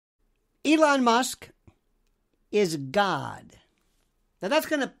Elon Musk is God. Now that's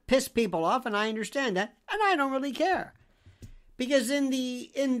going to piss people off, and I understand that, and I don't really care. Because in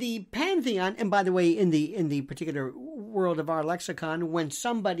the pantheon, and by the way, in the particular world of our lexicon, when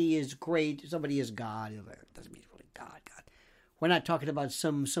somebody is great, somebody is God. It doesn't mean really God. We're not talking about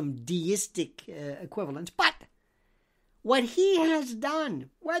some deistic equivalence, but what he has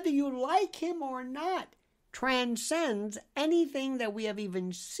done, whether you like him or not, transcends anything that we have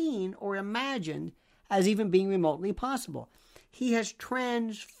even seen or imagined as even being remotely possible. He has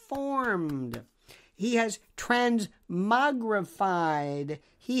transformed. He has transmogrified.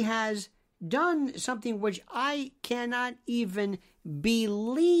 He has done something which I cannot even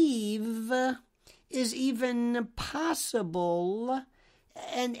believe is even possible,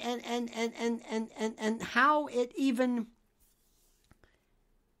 and how it even,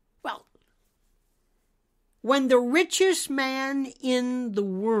 well, when the richest man in the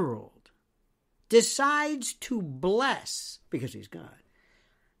world decides to bless, because he's God,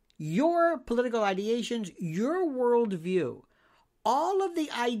 your political ideations, your worldview, all of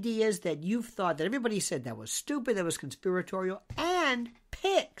the ideas that you've thought that everybody said that was stupid, that was conspiratorial, and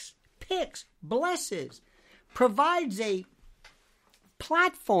picks, blesses, provides a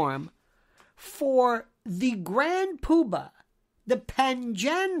platform for the grand poobah, the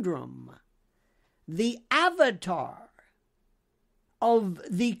panjandrum, the avatar of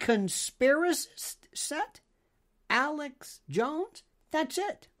the conspiracist set, Alex Jones. That's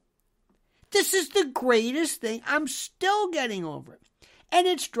it. This is the greatest thing. I'm still getting over it. And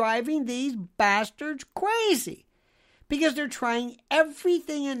it's driving these bastards crazy because they're trying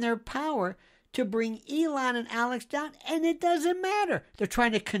everything in their power to bring Elon and Alex down, and it doesn't matter. They're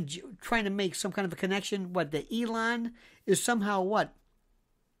trying to make some kind of a connection. What, the Elon is somehow what?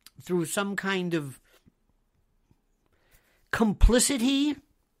 Through some kind of complicity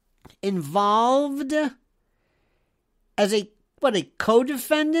involved as a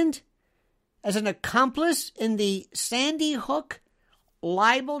co-defendant, as an accomplice in the Sandy Hook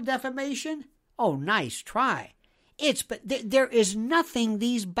libel defamation? Oh, nice try. But there is nothing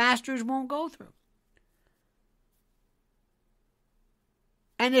these bastards won't go through.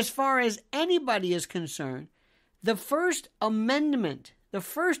 And as far as anybody is concerned, the First Amendment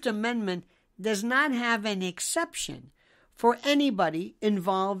does not have an exception for anybody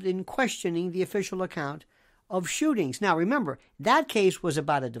involved in questioning the official account of shootings. Now, remember, that case was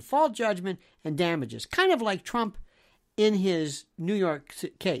about a default judgment and damages, kind of like Trump in his New York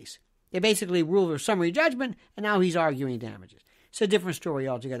case. They basically ruled a summary judgment, and now he's arguing damages. It's a different story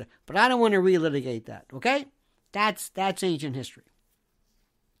altogether, but I don't want to relitigate that, okay? That's ancient history.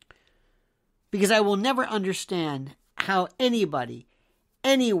 Because I will never understand how anybody,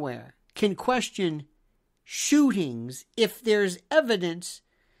 anywhere, can question shootings if there's evidence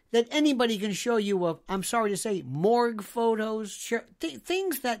that anybody can show you of, I'm sorry to say, morgue photos,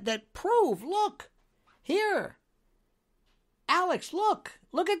 things that prove, look, here, Alex, look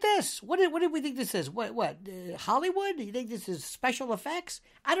at this. What did we think this is? What? Hollywood? You think this is special effects?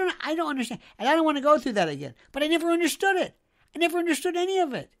 I don't understand. And I don't want to go through that again. But I never understood it. I never understood any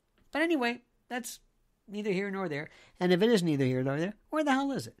of it. But anyway, that's neither here nor there. And if it is neither here nor there, where the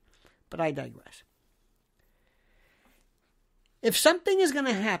hell is it? But I digress. If something is going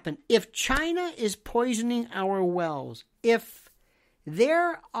to happen, if China is poisoning our wells, if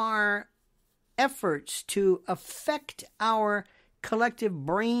there are efforts to affect our collective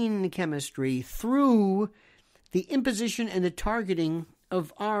brain chemistry through the imposition and the targeting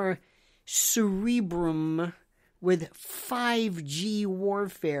of our cerebrum with 5G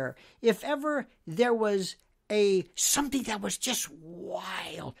warfare, if ever there was something that was just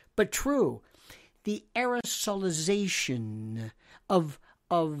wild but true, the aerosolization of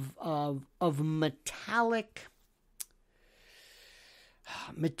metallic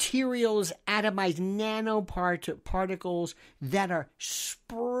materials, atomized nanoparticles that are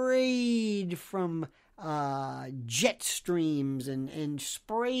sprayed from jet streams and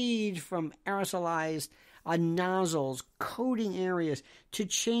sprayed from aerosolized nozzles, coating areas to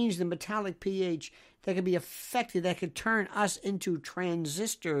change the metallic pH that could be affected, that could turn us into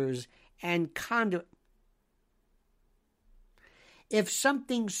transistors and conduit. If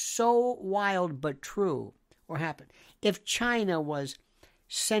something so wild but true or happened, if China was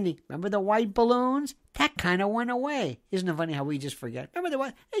sending, remember the white balloons? That kind of went away. Isn't it funny how we just forget? Remember the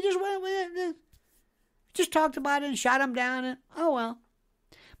what? They just went with just talked about it and shot them down and oh well.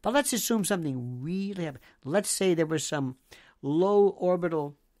 But let's assume something really happened. Let's say there was some low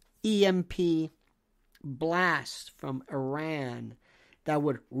orbital EMP blast from Iran that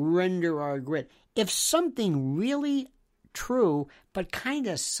would render our grid. If something really true, but kind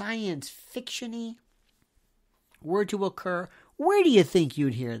of science fiction-y were to occur, where do you think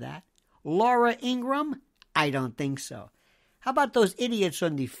you'd hear that? Laura Ingraham? I don't think so. How about those idiots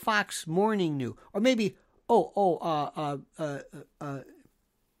on the Fox Morning News? Or maybe, what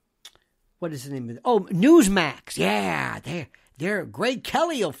is the name of it? Oh, Newsmax. Yeah, they're Greg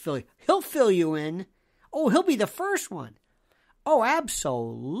Kelly he'll fill you in. Oh, he'll be the first one. Oh,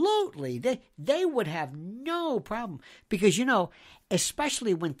 absolutely. They would have no problem. Because,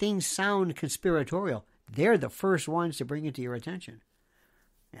 especially when things sound conspiratorial, they're the first ones to bring it to your attention.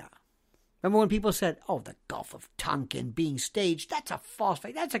 Yeah. Remember when people said, oh, the Gulf of Tonkin being staged, that's a false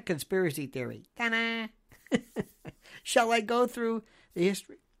flag. That's a conspiracy theory. Ta-da! Shall I go through the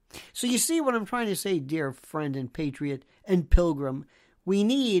history? So you see what I'm trying to say, dear friend and patriot and pilgrim. We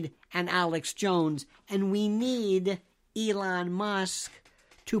need an Alex Jones, and we need Elon Musk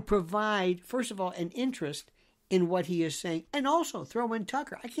to provide, first of all, an interest in what he is saying, and also throw in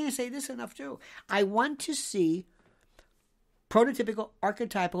Tucker. I can't say this enough, too. I want to see prototypical,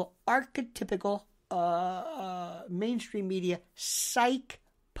 archetypical mainstream media psych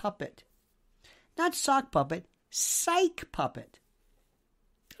puppet. Not sock puppet, psych puppet.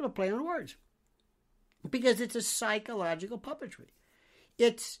 It'll play on words. Because it's a psychological puppetry.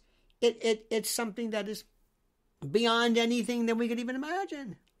 It's something that is beyond anything that we could even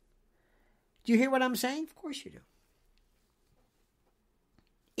imagine. Do you hear what I'm saying? Of course you do.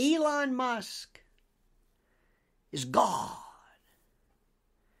 Elon Musk is God.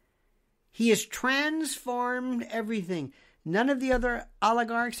 He has transformed everything. None of the other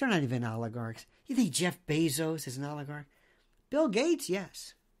oligarchs, they're not even oligarchs. You think Jeff Bezos is an oligarch? Bill Gates,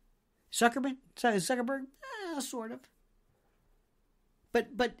 yes. Zuckerberg? Sort of. But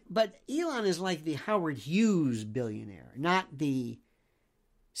Elon is like the Howard Hughes billionaire, not the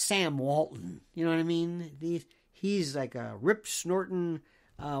Sam Walton. You know what I mean? He's like a rip-snorting,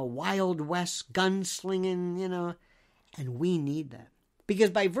 Wild West gunslinging, and we need that. Because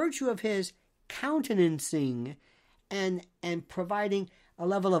by virtue of his countenancing and providing a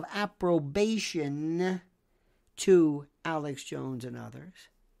level of approbation to Alex Jones and others,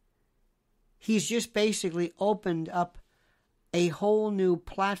 he's just basically opened up a whole new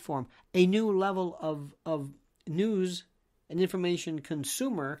platform, a new level of news and information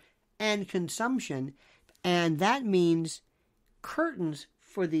consumer and consumption, and that means curtains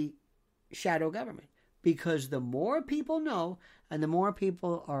for the shadow government. Because the more people know and the more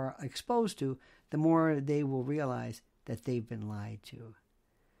people are exposed to, the more they will realize that they've been lied to.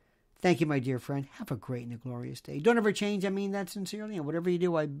 Thank you, my dear friend. Have a great and a glorious day. Don't ever change. I mean that sincerely. And whatever you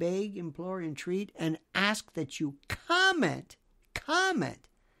do, I beg, implore, entreat, and ask that you comment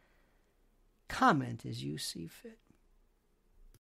as you see fit.